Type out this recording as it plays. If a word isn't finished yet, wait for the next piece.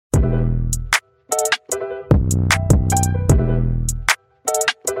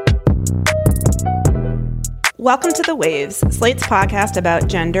Welcome to The Waves, Slate's podcast about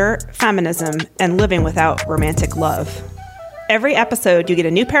gender, feminism, and living without romantic love. Every episode, you get a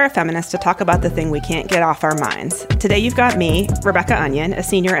new pair of feminists to talk about the thing we can't get off our minds. Today, you've got me, Rebecca Onion, a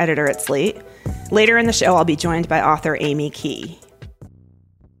senior editor at Slate. Later in the show, I'll be joined by author Amy Key.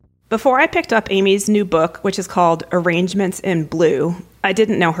 Before I picked up Amy's new book, which is called Arrangements in Blue, I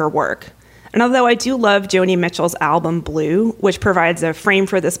didn't know her work. And although I do love Joni Mitchell's album Blue, which provides a frame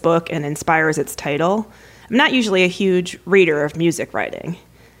for this book and inspires its title, I'm not usually a huge reader of music writing.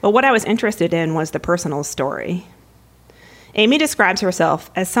 But what I was interested in was the personal story. Amy describes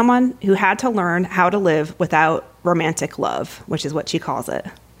herself as someone who had to learn how to live without romantic love, which is what she calls it.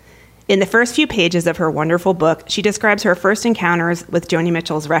 In the first few pages of her wonderful book, she describes her first encounters with Joni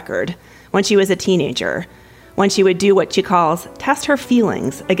Mitchell's record when she was a teenager, when she would do what she calls test her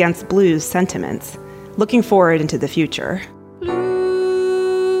feelings against blues sentiments, looking forward into the future.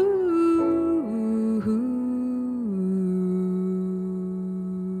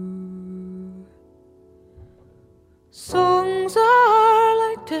 Songs are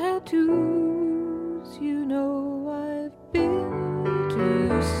like tattoos, you know I've been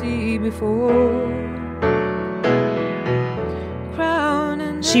to see before.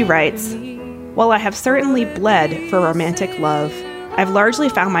 She writes, "While I have certainly bled for romantic love, I've largely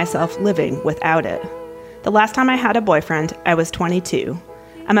found myself living without it. The last time I had a boyfriend, I was 22.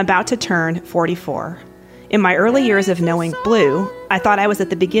 I'm about to turn 44. In my early years of knowing Blue, I thought I was at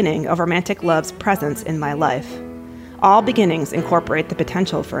the beginning of romantic love's presence in my life. All beginnings incorporate the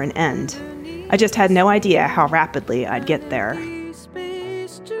potential for an end. I just had no idea how rapidly I'd get there."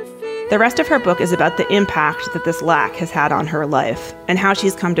 The rest of her book is about the impact that this lack has had on her life and how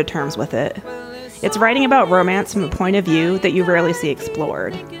she's come to terms with it. It's writing about romance from a point of view that you rarely see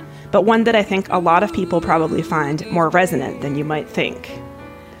explored, but one that I think a lot of people probably find more resonant than you might think.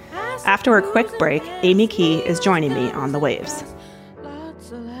 After a quick break, Amy Key is joining me on The Waves.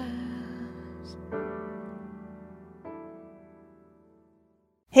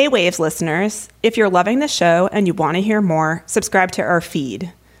 Hey Waves listeners, if you're loving the show and you want to hear more, subscribe to our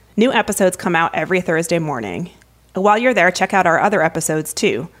feed. New episodes come out every Thursday morning. While you're there, check out our other episodes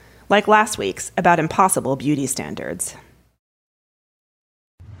too, like last week's about impossible beauty standards.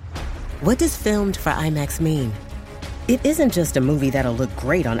 What does filmed for IMAX mean? It isn't just a movie that'll look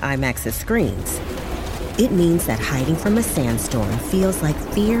great on IMAX's screens. It means that hiding from a sandstorm feels like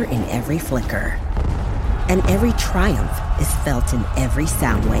fear in every flicker. And every triumph is felt in every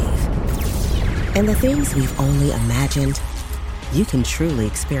sound wave. And the things we've only imagined, you can truly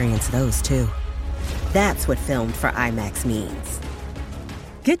experience those too. That's what filmed for IMAX means.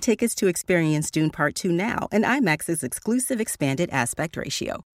 Get tickets to experience Dune Part 2 now and IMAX's exclusive expanded aspect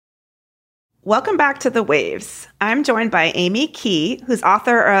ratio. Welcome back to The Waves. I'm joined by Amy Key, who's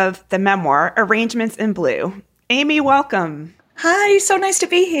author of the memoir, Arrangements in Blue. Amy, welcome. Hi, so nice to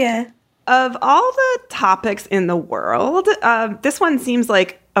be here. Of all the topics in the world, this one seems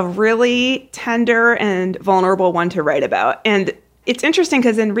like a really tender and vulnerable one to write about. And it's interesting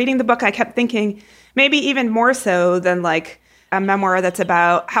because in reading the book, I kept thinking maybe even more so than like a memoir that's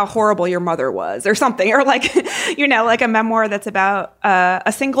about how horrible your mother was or something, or like, you know, like a memoir that's about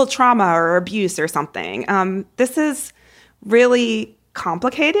a single trauma or abuse or something. This is really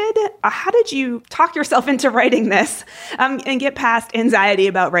complicated. How did you talk yourself into writing this and get past anxiety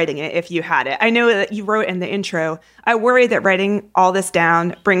about writing it if you had it? I know that you wrote in the intro, I worry that writing all this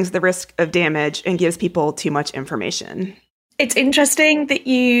down brings the risk of damage and gives people too much information. It's interesting that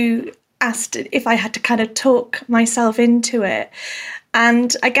you asked if I had to kind of talk myself into it.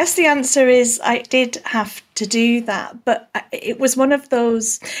 And I guess the answer is I did have to do that, but it was one of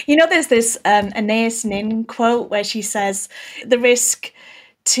those, you know, there's this Anais Nin quote where she says the risk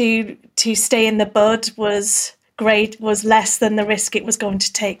to stay in the bud was less than the risk it was going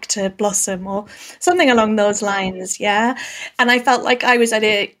to take to blossom, or something along those lines, yeah? And I felt like I was at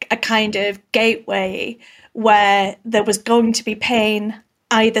a kind of gateway where there was going to be pain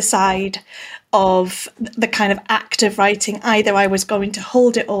either side of the kind of act of writing. Either I was going to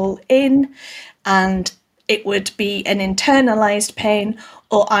hold it all in and it would be an internalized pain,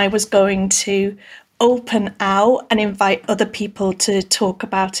 or I was going to open out and invite other people to talk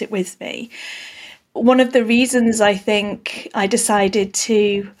about it with me. One of the reasons I think I decided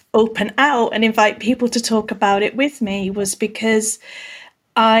to open out and invite people to talk about it with me was because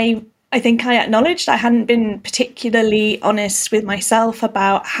I think I acknowledged I hadn't been particularly honest with myself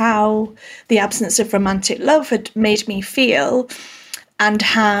about how the absence of romantic love had made me feel, and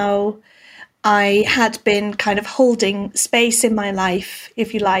how I had been kind of holding space in my life,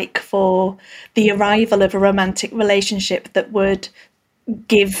 if you like, for the arrival of a romantic relationship that would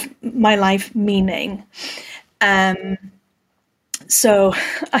give my life meaning. So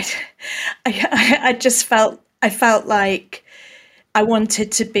I just felt like I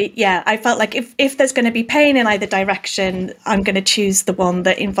wanted to be, I felt like if there's going to be pain in either direction, I'm going to choose the one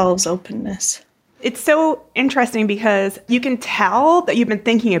that involves openness. It's so interesting because you can tell that you've been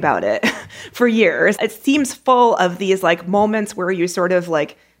thinking about it for years. It seems full of these like moments where you sort of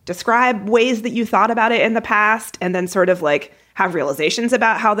like describe ways that you thought about it in the past and then sort of like have realizations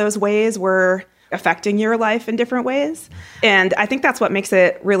about how those ways were affecting your life in different ways. And I think that's what makes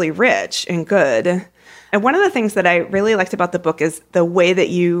it really rich and good. And one of the things that I really liked about the book is the way that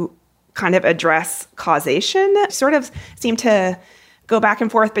you kind of address causation. You sort of seem to go back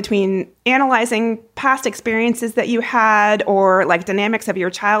and forth between analyzing past experiences that you had or like dynamics of your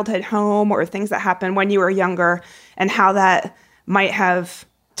childhood home or things that happened when you were younger and how that might have,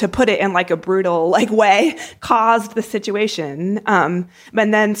 to put it in like a brutal like way, caused the situation. And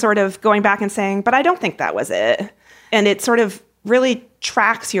then sort of going back and saying, but I don't think that was it. And it sort of really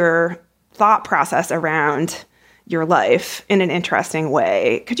tracks your thought process around your life in an interesting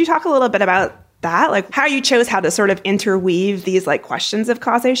way. Could you talk a little bit about that? Like how you chose how to sort of interweave these like questions of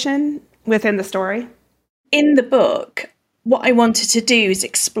causation within the story? In the book, what I wanted to do is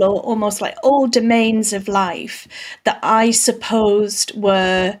explore almost like all domains of life that I supposed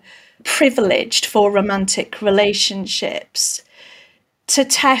were privileged for romantic relationships, to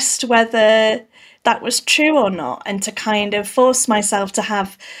test whether that was true or not, and to kind of force myself to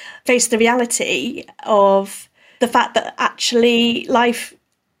face the reality of the fact that actually life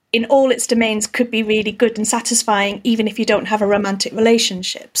in all its domains could be really good and satisfying, even if you don't have a romantic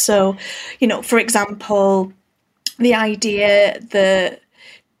relationship. So, for example, the idea that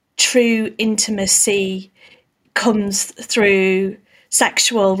true intimacy comes through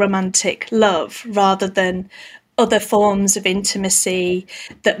sexual romantic love rather than other forms of intimacy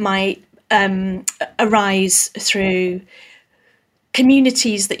that might arise through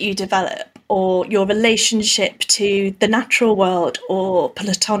communities that you develop, or your relationship to the natural world, or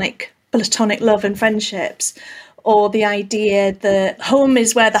platonic love and friendships, or the idea that home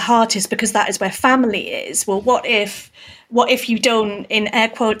is where the heart is because that is where family is. Well, what if you don't, in air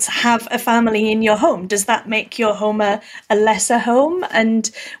quotes, have a family in your home? Does that make your home a lesser home? And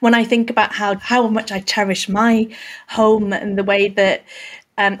when I think about how much I cherish my home and the way that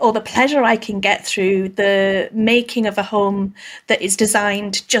or the pleasure I can get through the making of a home that is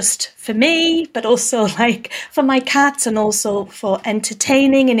designed just for me, but also like for my cats and also for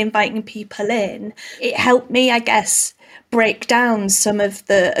entertaining and inviting people in. It helped me, I guess, break down some of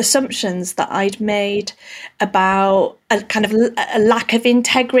the assumptions that I'd made about a kind of a lack of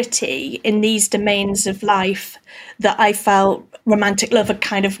integrity in these domains of life that I felt romantic love had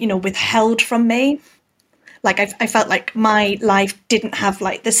kind of, withheld from me. Like I felt like my life didn't have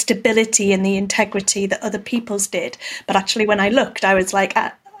like the stability and the integrity that other people's did. But actually, when I looked, I was like,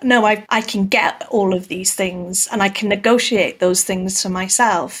 no, I can get all of these things and I can negotiate those things for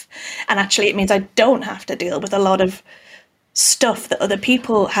myself. And actually, it means I don't have to deal with a lot of stuff that other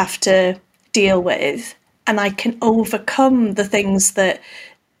people have to deal with. And I can overcome the things that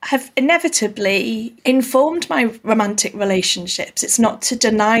have inevitably informed my romantic relationships. It's not to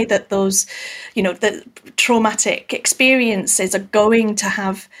deny that those, the traumatic experiences are going to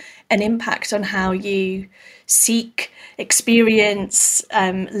have an impact on how you seek, experience,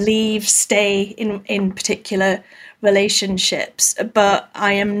 leave, stay in particular relationships. But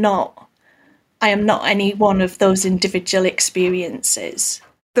I am not any one of those individual experiences.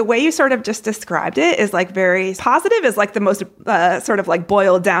 The way you sort of just described it is like very positive, is like the most sort of like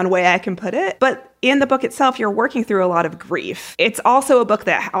boiled down way I can put it. But in the book itself, you're working through a lot of grief. It's also a book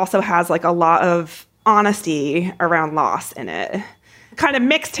that also has like a lot of honesty around loss in it, kind of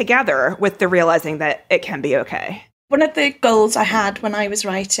mixed together with the realizing that it can be okay. One of the goals I had when I was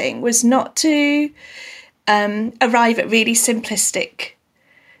writing was not to arrive at really simplistic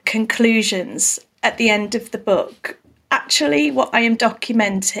conclusions at the end of the book. Actually, what I am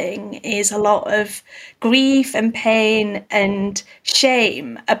documenting is a lot of grief and pain and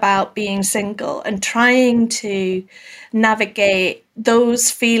shame about being single and trying to navigate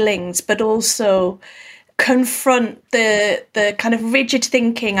those feelings, but also confront the kind of rigid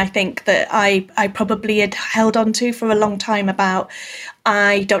thinking, I think, that I probably had held on to for a long time about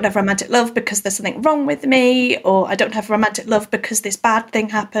I don't have romantic love because there's something wrong with me, or I don't have romantic love because this bad thing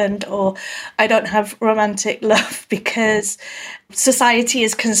happened, or I don't have romantic love because society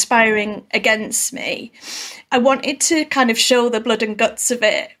is conspiring against me. I wanted to kind of show the blood and guts of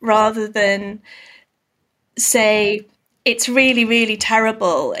it rather than say, it's really, really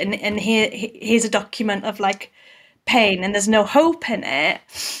terrible, and here's a document of like pain and there's no hope in it,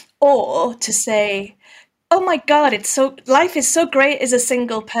 or to say, oh my God, life is so great as a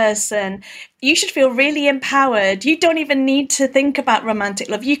single person. You should feel really empowered. You don't even need to think about romantic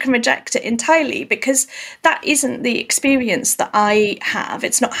love. You can reject it entirely because that isn't the experience that I have.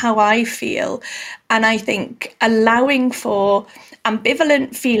 It's not how I feel. And I think allowing for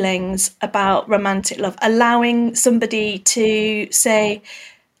ambivalent feelings about romantic love, allowing somebody to say,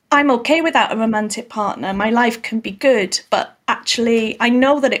 I'm okay without a romantic partner. My life can be good, but actually, I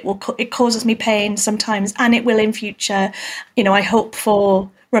know that it causes me pain sometimes, and it will in future. You know, I hope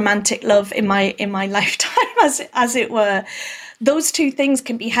for romantic love in my lifetime, as it were. Those two things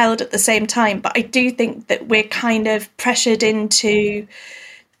can be held at the same time, but I do think that we're kind of pressured into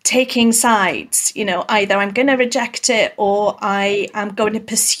taking sides. You know, either I'm going to reject it or I am going to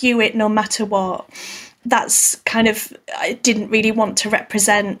pursue it no matter what. That's kind of, I didn't really want to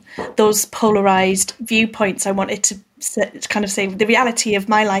represent those polarized viewpoints. I wanted to kind of say the reality of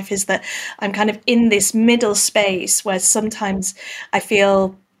my life is that I'm kind of in this middle space where sometimes I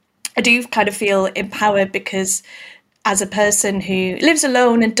do kind of feel empowered because as a person who lives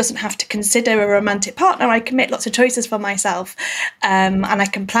alone and doesn't have to consider a romantic partner, I can make lots of choices for myself, and I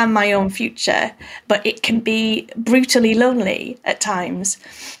can plan my own future, but it can be brutally lonely at times.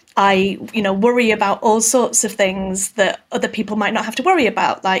 I, worry about all sorts of things that other people might not have to worry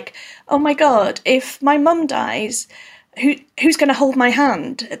about. Like, oh my God, if my mum dies, who's going to hold my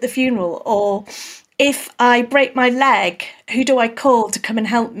hand at the funeral? Or if I break my leg, who do I call to come and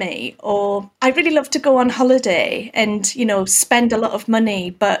help me? Or I really love to go on holiday and, spend a lot of money,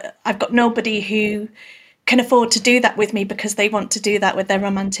 but I've got nobody who can afford to do that with me because they want to do that with their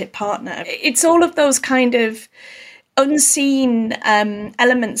romantic partner. It's all of those kind of unseen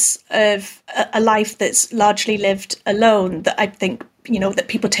elements of a life that's largely lived alone that I think, that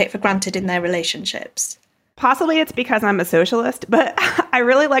people take for granted in their relationships. Possibly it's because I'm a socialist, but I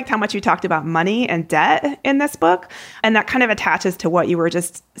really liked how much you talked about money and debt in this book. And that kind of attaches to what you were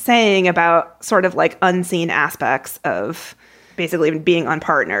just saying about sort of like unseen aspects of basically being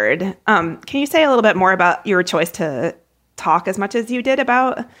unpartnered. Can you say a little bit more about your choice to talk as much as you did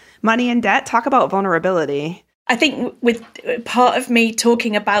about money and debt? Talk about vulnerability. I think with part of me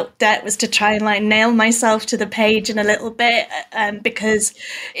talking about debt was to try and nail myself to the page in a little bit, because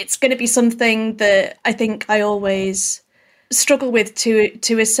it's going to be something that I think I always struggle with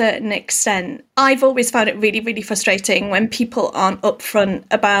to a certain extent. I've always found it really, really frustrating when people aren't upfront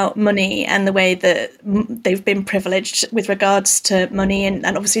about money and the way that they've been privileged with regards to money. And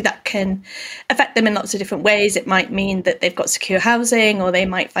obviously that can affect them in lots of different ways. It might mean that they've got secure housing, or they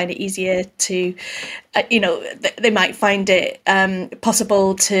might find it easier to, they might find it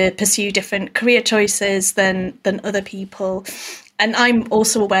possible to pursue different career choices than other people. And I'm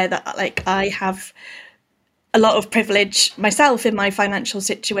also aware that I have a lot of privilege myself in my financial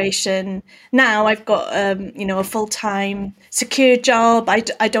situation. Now I've got, a full-time secure job. I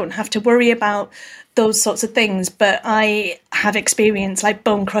don't have to worry about those sorts of things, but I have experienced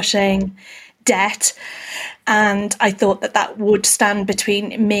bone-crushing debt. And I thought that would stand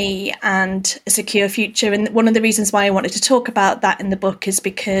between me and a secure future. And one of the reasons why I wanted to talk about that in the book is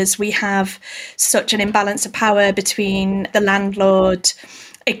because we have such an imbalance of power between the landlord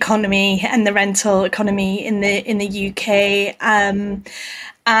economy and the rental economy in the UK,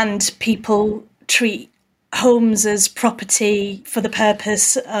 and people treat homes as property for the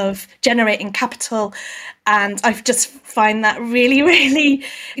purpose of generating capital. And I just find that really, really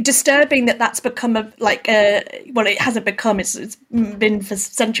disturbing that that's become it hasn't become, it's been for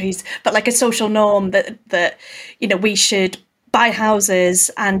centuries, but like a social norm that we should buy houses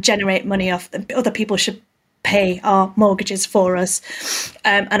and generate money off them. Other people should pay our mortgages for us,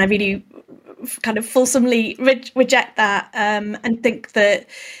 and I really kind of fulsomely reject that, and think that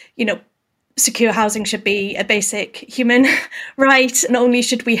secure housing should be a basic human right. Not only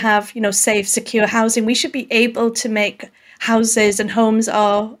should we have safe, secure housing, we should be able to make houses and homes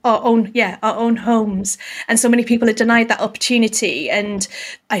our own homes. And so many people are denied that opportunity. And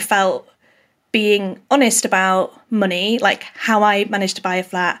I felt being honest about money, like how I managed to buy a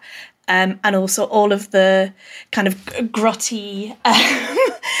flat, and also all of the kind of grotty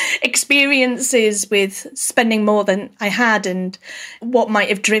experiences with spending more than I had and what might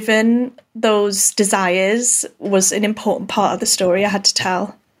have driven those desires was an important part of the story I had to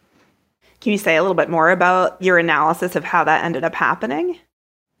tell. Can you say a little bit more about your analysis of how that ended up happening?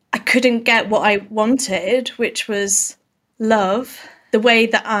 I couldn't get what I wanted, which was love. The way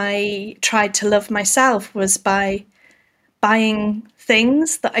that I tried to love myself was by buying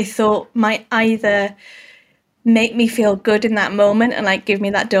things that I thought might either make me feel good in that moment and like give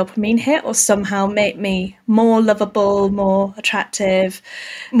me that dopamine hit, or somehow make me more lovable, more attractive,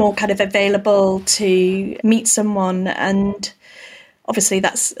 more kind of available to meet someone. And obviously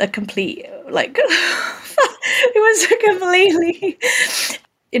that's a complete, like, it was a completely,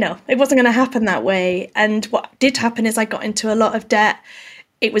 it wasn't going to happen that way. And what did happen is I got into a lot of debt.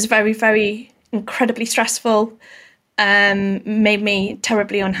 It was very, very incredibly stressful, made me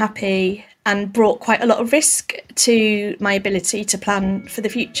terribly unhappy, and brought quite a lot of risk to my ability to plan for the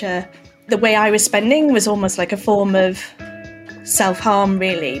future. The way I was spending was almost like a form of self-harm,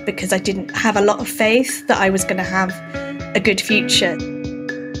 really, because I didn't have a lot of faith that I was going to have a good future.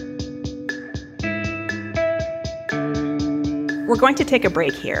 We're going to take a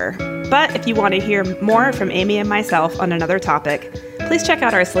break here, but if you want to hear more from Amy and myself on another topic, please check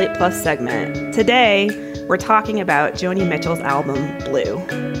out our Slate Plus segment. Today, we're talking about Joni Mitchell's album, Blue.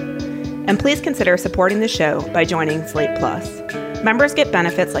 And please consider supporting the show by joining Slate Plus. Members get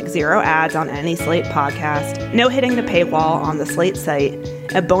benefits like 0 ads on any Slate podcast, no hitting the paywall on the Slate site,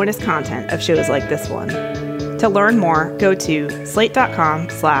 and bonus content of shows like this one. To learn more, go to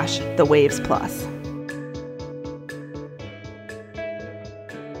slate.com/thewavesplus.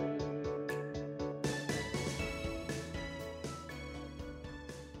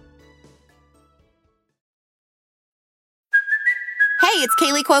 Hey, it's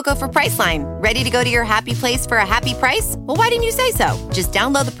Kaylee Cuoco for Priceline. Ready to go to your happy place for a happy price? Well, why didn't you say so? Just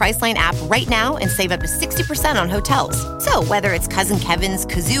download the Priceline app right now and save up to 60% on hotels. So whether it's Cousin Kevin's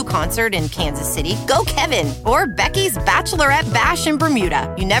Kazoo Concert in Kansas City, go Kevin, or Becky's Bachelorette Bash in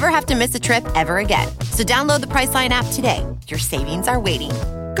Bermuda, you never have to miss a trip ever again. So download the Priceline app today. Your savings are waiting.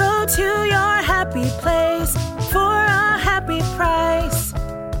 Go to your happy place for a happy price.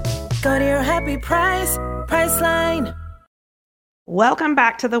 Go to your happy price, Priceline. Welcome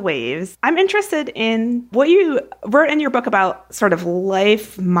back to The Waves. I'm interested in what you wrote in your book about sort of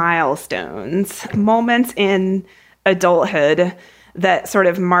life milestones, moments in adulthood that sort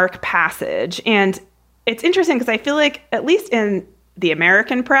of mark passage. And it's interesting because I feel like, at least in the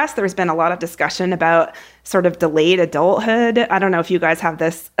American press, there's been a lot of discussion about sort of delayed adulthood. I don't know if you guys have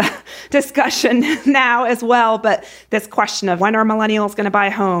this discussion now as well, but this question of when are millennials going to buy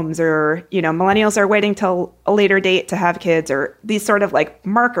homes, or, millennials are waiting till a later date to have kids, or these sort of like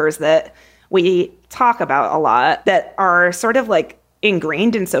markers that we talk about a lot that are sort of like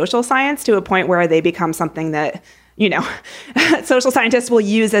ingrained in social science to a point where they become something that, social scientists will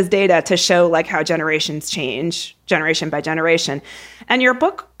use as data to show like how generations change generation by generation. And your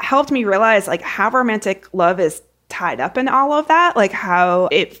book helped me realize like how romantic love is tied up in all of that, like how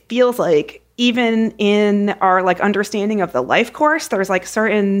it feels like even in our like understanding of the life course, there's like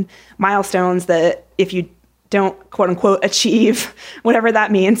certain milestones that if you don't quote unquote achieve whatever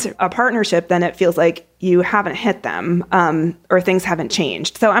that means, a partnership, then it feels like you haven't hit them, or things haven't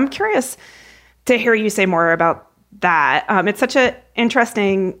changed. So I'm curious to hear you say more about that. It's such an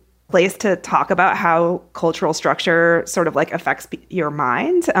interesting place to talk about how cultural structure sort of like affects your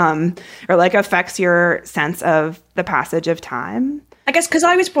mind, or like affects your sense of the passage of time. I guess because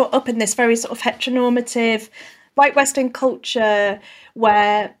I was brought up in this very sort of heteronormative white Western culture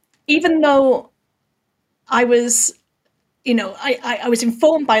where even though I was, I was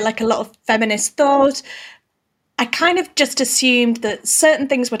informed by like a lot of feminist thought, I kind of just assumed that certain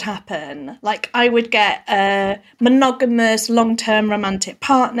things would happen. Like I would get a monogamous, long-term romantic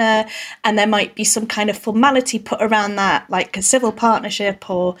partner, and there might be some kind of formality put around that, like a civil partnership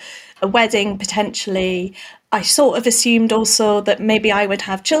or a wedding potentially. I sort of assumed also that maybe I would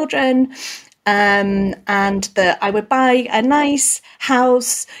have children, and that I would buy a nice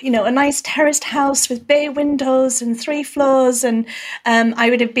house, a nice terraced house with bay windows and 3 floors, and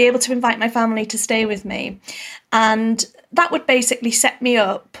I would be able to invite my family to stay with me. And that would basically set me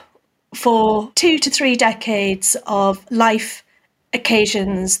up for 2 to 3 decades of life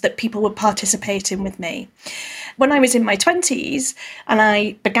occasions that people would participate in with me. When I was in my 20s and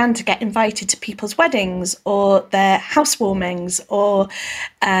I began to get invited to people's weddings or their housewarmings or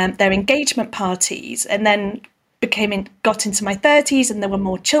their engagement parties, and then got into my 30s and there were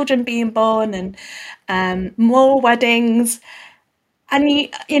more children being born and more weddings. And,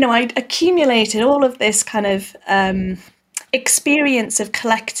 I'd accumulated all of this kind of experience of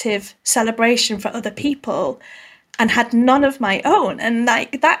collective celebration for other people and had none of my own. And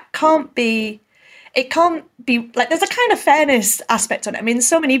like, that can't be like, there's a kind of fairness aspect on it. I mean,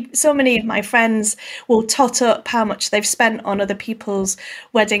 so many of my friends will tot up how much they've spent on other people's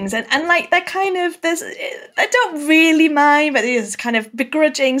weddings. And like, they're kind of, I don't really mind, but there's kind of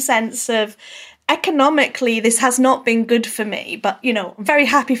begrudging sense of, economically, this has not been good for me, but, you know, I'm very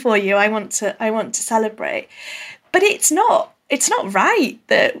happy for you. I want to celebrate. But it's not right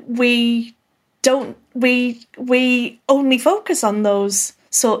that we only focus on those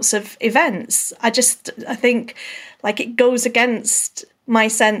sorts of events. I think like it goes against my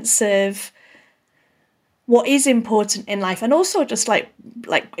sense of what is important in life, and also just like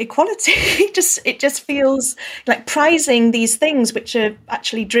equality. it just feels like prizing these things which are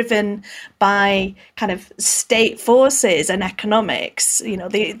actually driven by kind of state forces and economics, you know,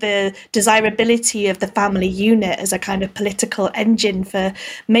 the desirability of the family unit as a kind of political engine for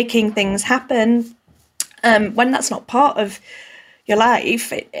making things happen, when that's not part of your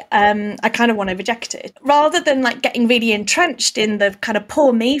life. I kind of want to reject it, rather than like getting really entrenched in the kind of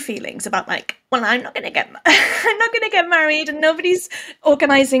poor me feelings about like, well, I'm not going to get married, and nobody's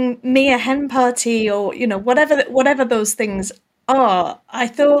organising me a hen party, or, you know, whatever those things are. I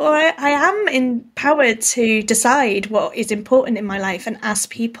thought, I am empowered to decide what is important in my life and ask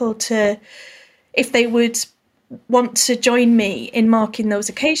people to, if they would want to join me in marking those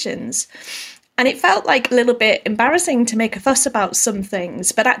occasions. And it felt like a little bit embarrassing to make a fuss about some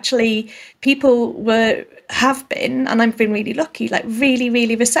things, but actually people have been, and I've been really lucky, like really,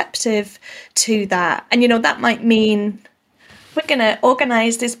 really receptive to that. And, you know, that might mean we're going to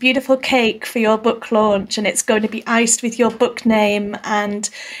organise this beautiful cake for your book launch, and it's going to be iced with your book name, and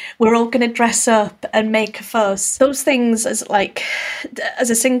we're all going to dress up and make a fuss. Those things, as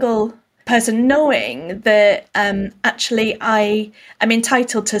a single person, knowing that actually I am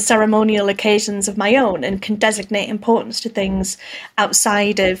entitled to ceremonial occasions of my own and can designate importance to things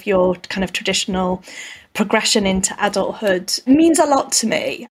outside of your kind of traditional progression into adulthood, means a lot to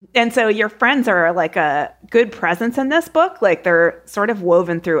me. And so your friends are like a good presence in this book, like they're sort of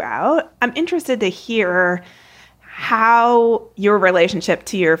woven throughout. I'm interested to hear how your relationship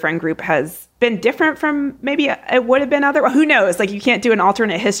to your friend group has been different from maybe it would have been other. Who knows? Like, you can't do an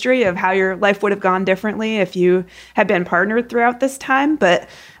alternate history of how your life would have gone differently if you had been partnered throughout this time. But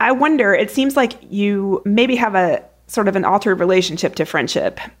I wonder, it seems like you maybe have a sort of an altered relationship to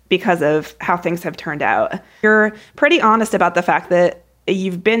friendship because of how things have turned out. You're pretty honest about the fact that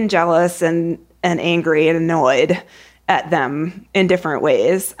you've been jealous and angry and annoyed at them in different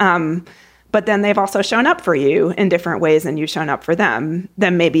ways. But then they've also shown up for you in different ways, and you've shown up for them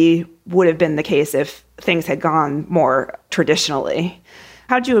than maybe would have been the case if things had gone more traditionally.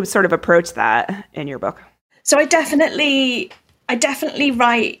 How'd you sort of approach that in your book? So I definitely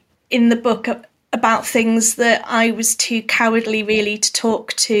write in the book about things that I was too cowardly really to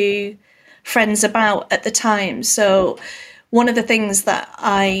talk to friends about at the time. So one of the things that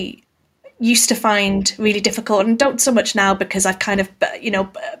I used to find really difficult, and don't so much now because I've kind of, you know,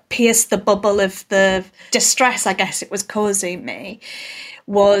 pierced the bubble of the distress, I guess it was causing me,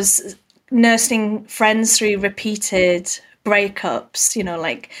 was nursing friends through repeated breakups, you know,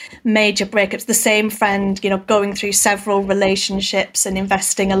 like major breakups. The same friend, you know, going through several relationships and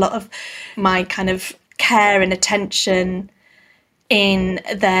investing a lot of my kind of care and attention in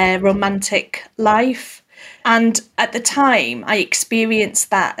their romantic life. And at the time, I experienced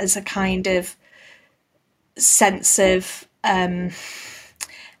that as a kind of sense of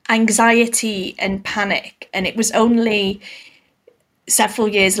anxiety and panic. And it was only several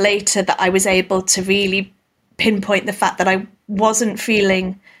years later that I was able to really pinpoint the fact that I wasn't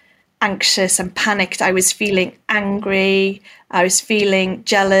feeling anxious and panicked. I was feeling angry. I was feeling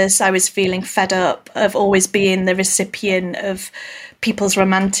jealous. I was feeling fed up of always being the recipient of people's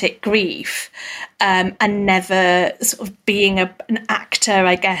romantic grief, and never sort of being an actor,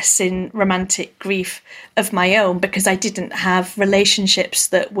 I guess, in romantic grief of my own, because I didn't have relationships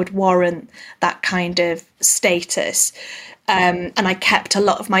that would warrant that kind of status. And I kept a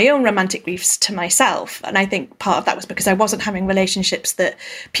lot of my own romantic griefs to myself. And I think part of that was because I wasn't having relationships that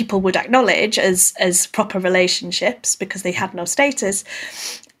people would acknowledge as proper relationships because they had no status.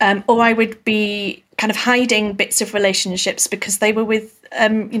 Or I would be kind of hiding bits of relationships because they were with,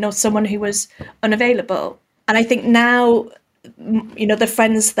 you know, someone who was unavailable. And I think now, you know, the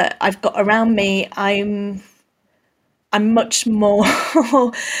friends that I've got around me, I'm much more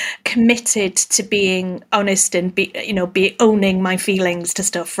committed to being honest and be owning my feelings to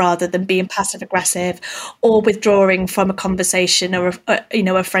stuff rather than being passive aggressive or withdrawing from a conversation or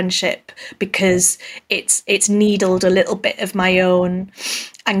a friendship because it's needled a little bit of my own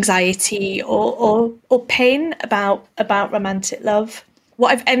anxiety or pain about romantic love.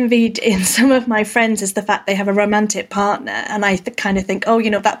 What I've envied in some of my friends is the fact they have a romantic partner, and I kind of think, oh,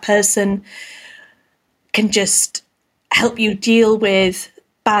 you know, that person can just help you deal with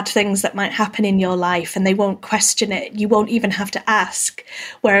bad things that might happen in your life, and they won't question it. You won't even have to ask.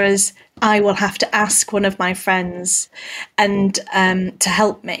 Whereas I will have to ask one of my friends and to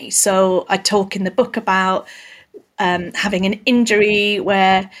help me. So I talk in the book about having an injury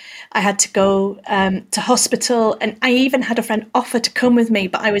where I had to go to hospital, and I even had a friend offer to come with me,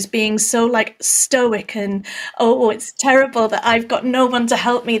 but I was being so like stoic and, oh, it's terrible that I've got no one to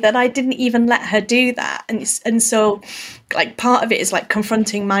help me, that I didn't even let her do that. And so like part of it is like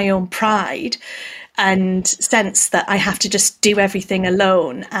confronting my own pride and sense that I have to just do everything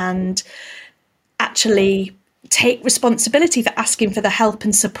alone, and actually take responsibility for asking for the help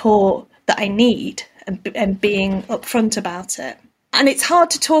and support that I need, and being upfront about it. And it's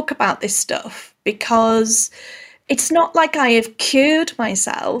hard to talk about this stuff because it's not like I have cured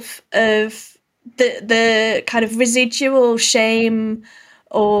myself of the kind of residual shame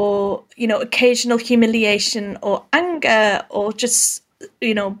or, you know, occasional humiliation or anger or just,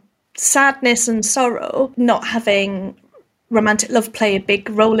 you know, sadness and sorrow, not having romantic love play a big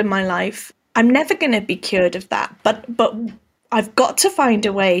role in my life. I'm never going to be cured of that, but I've got to find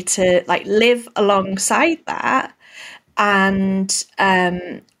a way to like live alongside that and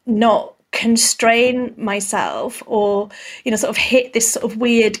not constrain myself or, you know, sort of hit this sort of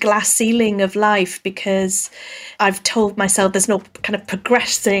weird glass ceiling of life because I've told myself there's no kind of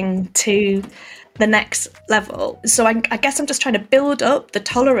progressing to the next level. So I guess I'm just trying to build up the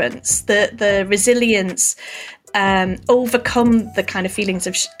tolerance, the resilience, overcome the kind of feelings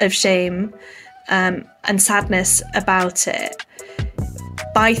of shame and sadness about it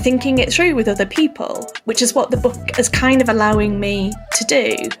by thinking it through with other people, which is what the book is kind of allowing me to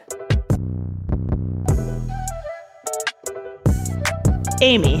do.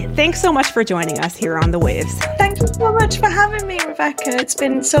 Amy, thanks so much for joining us here on The Waves. Thank you so much for having me, Rebecca. It's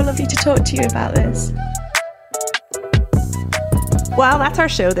been so lovely to talk to you about this. Well, that's our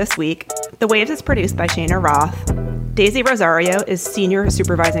show this week. The Waves is produced by Shana Roth. Daisy Rosario is senior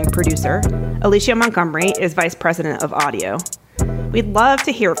supervising producer. Alicia Montgomery is vice president of audio. We'd love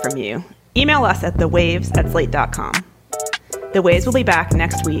to hear from you. Email us at thewaves@slate.com. The Waves will be back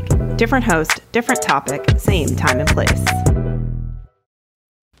next week. Different host, different topic, same time and place.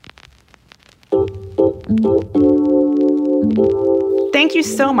 Thank you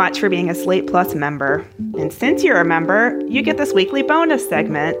so much for being a Slate Plus member. And since you're a member, you get this weekly bonus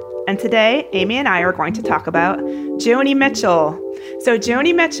segment. And today, Amy and I are going to talk about Joni Mitchell. So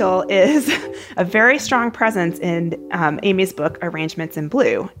Joni Mitchell is a very strong presence in Amy's book, Arrangements in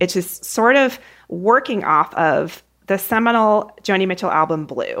Blue. It's just sort of working off of the seminal Joni Mitchell album,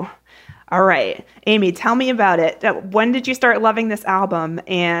 Blue. All right, Amy, tell me about it. When did you start loving this album?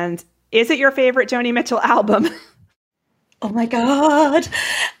 And is it your favorite Joni Mitchell album? Oh my God.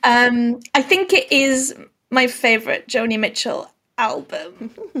 I think it is my favorite Joni Mitchell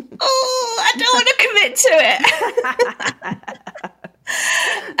album. Oh, I don't want to commit to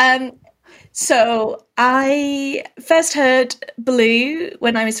it. So I first heard Blue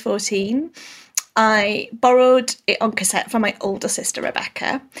when I was 14. I borrowed it on cassette from my older sister,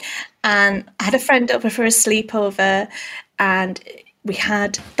 Rebecca, and I had a friend over for a sleepover, and we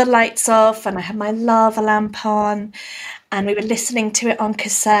had the lights off and I had my lava lamp on, and we were listening to it on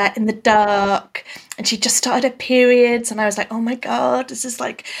cassette in the dark, and she just started her periods, and I was like, oh my God, this is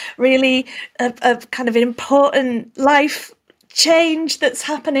like really a kind of important life change that's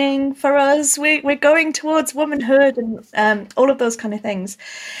happening for us. We're going towards womanhood and all of those kind of things.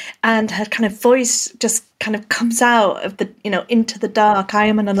 And her kind of voice just kind of comes out of the, you know, into the dark. I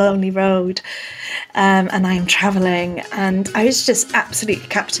am on a lonely road, and I am traveling. And I was just absolutely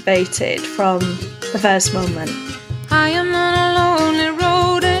captivated from the first moment. I am on a lonely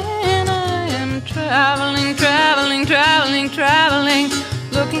road and I am traveling, traveling, traveling, traveling,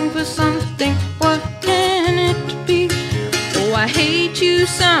 looking for something. What can it be? Oh, I hate you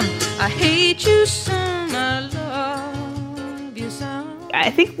some, I hate you some, I love you some.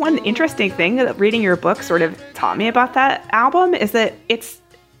 I think one interesting thing that reading your book sort of taught me about that album is that it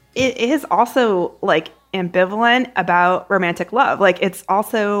is also like ambivalent about romantic love. Like it's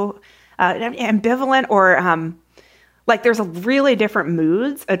also ambivalent or like there's really different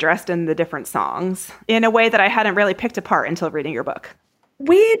moods addressed in the different songs in a way that I hadn't really picked apart until reading your book.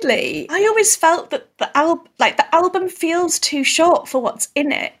 Weirdly, I always felt that the album feels too short for what's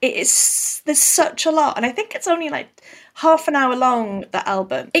in it. There's such a lot, and I think it's only like half an hour long, the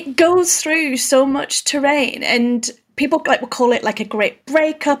album. It goes through so much terrain, and people will call it like a great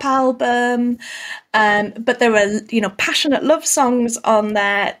breakup album. But there are, you know, passionate love songs on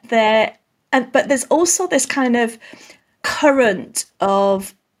there. But there's also this kind of current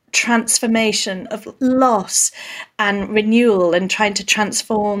of transformation of loss and renewal and trying to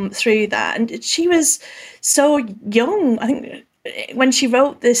transform through that. And she was so young. I think when she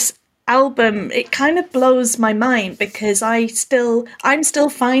wrote this album, it kind of blows my mind because I'm still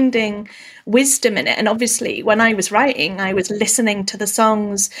finding wisdom in it. And obviously when I was writing, I was listening to the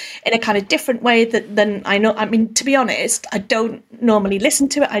songs in a kind of different way than I know. I mean, to be honest, I don't normally listen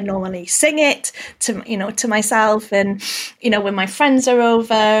to it. I normally sing it to myself. And, when my friends are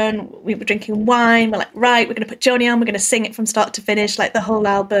over and we were drinking wine, we're like, right, we're going to put Joni on, we're going to sing it from start to finish, like the whole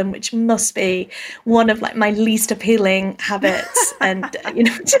album, which must be one of like my least appealing habits. And,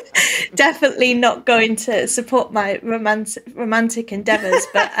 definitely not going to support my romantic endeavors,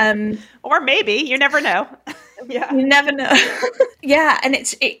 but, or maybe, you never know. Yeah, you never know. Yeah, and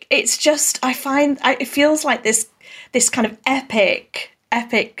it's just, I find it feels like this kind of epic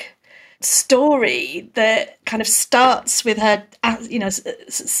story that kind of starts with her,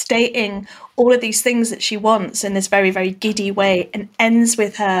 stating all of these things that she wants in this very, very giddy way, and ends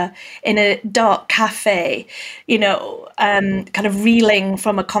with her in a dark cafe, kind of reeling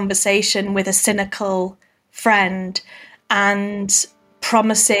from a conversation with a cynical friend and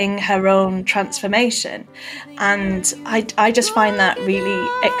promising her own transformation. And I just find that really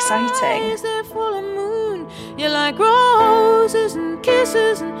exciting. You like roses and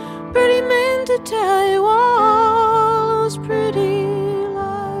kisses and pretty men to tell you all those pretty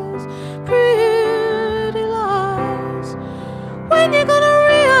lies. When you're gonna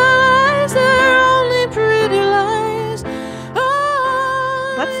realize they're only pretty lies.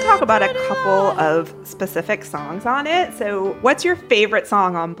 Let's talk about a couple of specific songs on it. So what's your favorite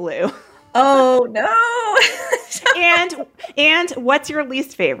song on Blue? Oh, no. And what's your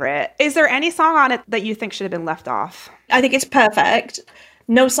least favorite? Is there any song on it that you think should have been left off? I think it's perfect.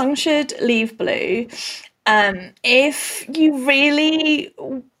 No song should leave Blue. If you really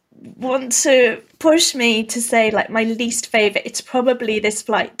want to push me to say like my least favorite, it's probably This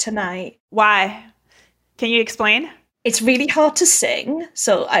Flight Tonight. Why? Can you explain? It's really hard to sing,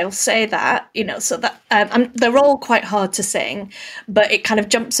 so I'll say that, so that they're all quite hard to sing, but it kind of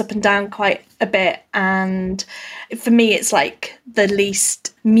jumps up and down quite a bit. And for me, it's like the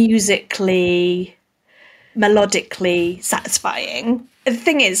least musically, melodically satisfying. The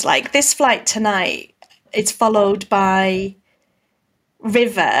thing is, like, This Flight Tonight, it's followed by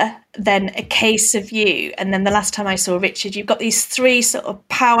River, then A Case of You, and then The Last Time I Saw Richard. You've got these three sort of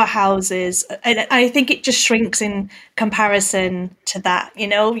powerhouses, and I think it just shrinks in comparison to that.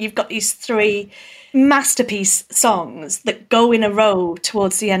 You've got these three masterpiece songs that go in a row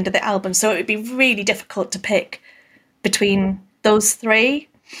towards the end of the album, so it would be really difficult to pick between those three.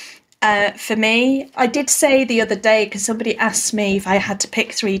 For me, I did say the other day, because somebody asked me if I had to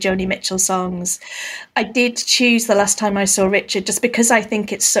pick 3 Joni Mitchell songs, I did choose The Last Time I Saw Richard just because I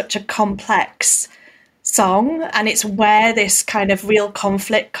think it's such a complex song, and it's where this kind of real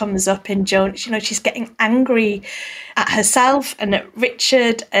conflict comes up in Joni. She's getting angry at herself and at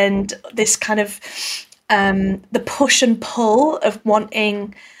Richard, and this kind of the push and pull of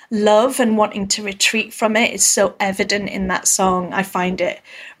wanting love and wanting to retreat from it is so evident in that song. I find it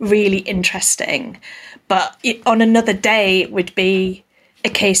really interesting. But on another day, it would be A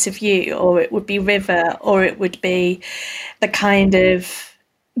Case of You, or it would be River, or it would be the kind of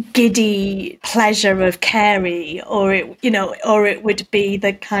giddy pleasure of Carey, or it would be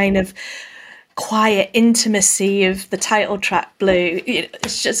the kind of quiet intimacy of the title track Blue.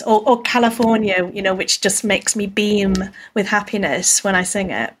 It's just or California, which just makes me beam with happiness when I sing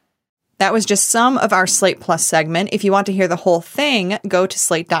it. That was just some of our Slate Plus segment. If you want to hear the whole thing, go to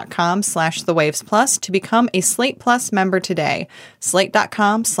slate.com/thewavesplus to become a Slate Plus member today.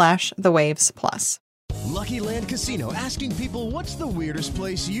 Slate.com/thewavesplus. Lucky Land Casino, asking people, what's the weirdest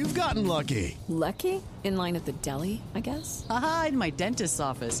place you've gotten lucky? Lucky? In line at the deli, I guess? Aha, in my dentist's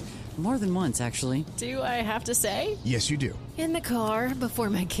office. More than once, actually. Do I have to say? Yes, you do. In the car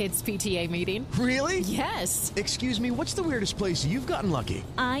before my kids' PTA meeting. Really? Yes. Excuse me, what's the weirdest place you've gotten lucky?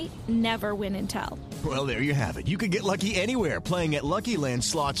 I never win and tell. Well, there you have it. You can get lucky anywhere, playing at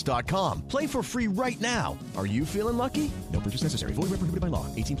LuckyLandSlots.com. Play for free right now. Are you feeling lucky? No purchase necessary. Void where prohibited by law.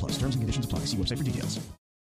 18+. Terms and conditions apply. See website for details.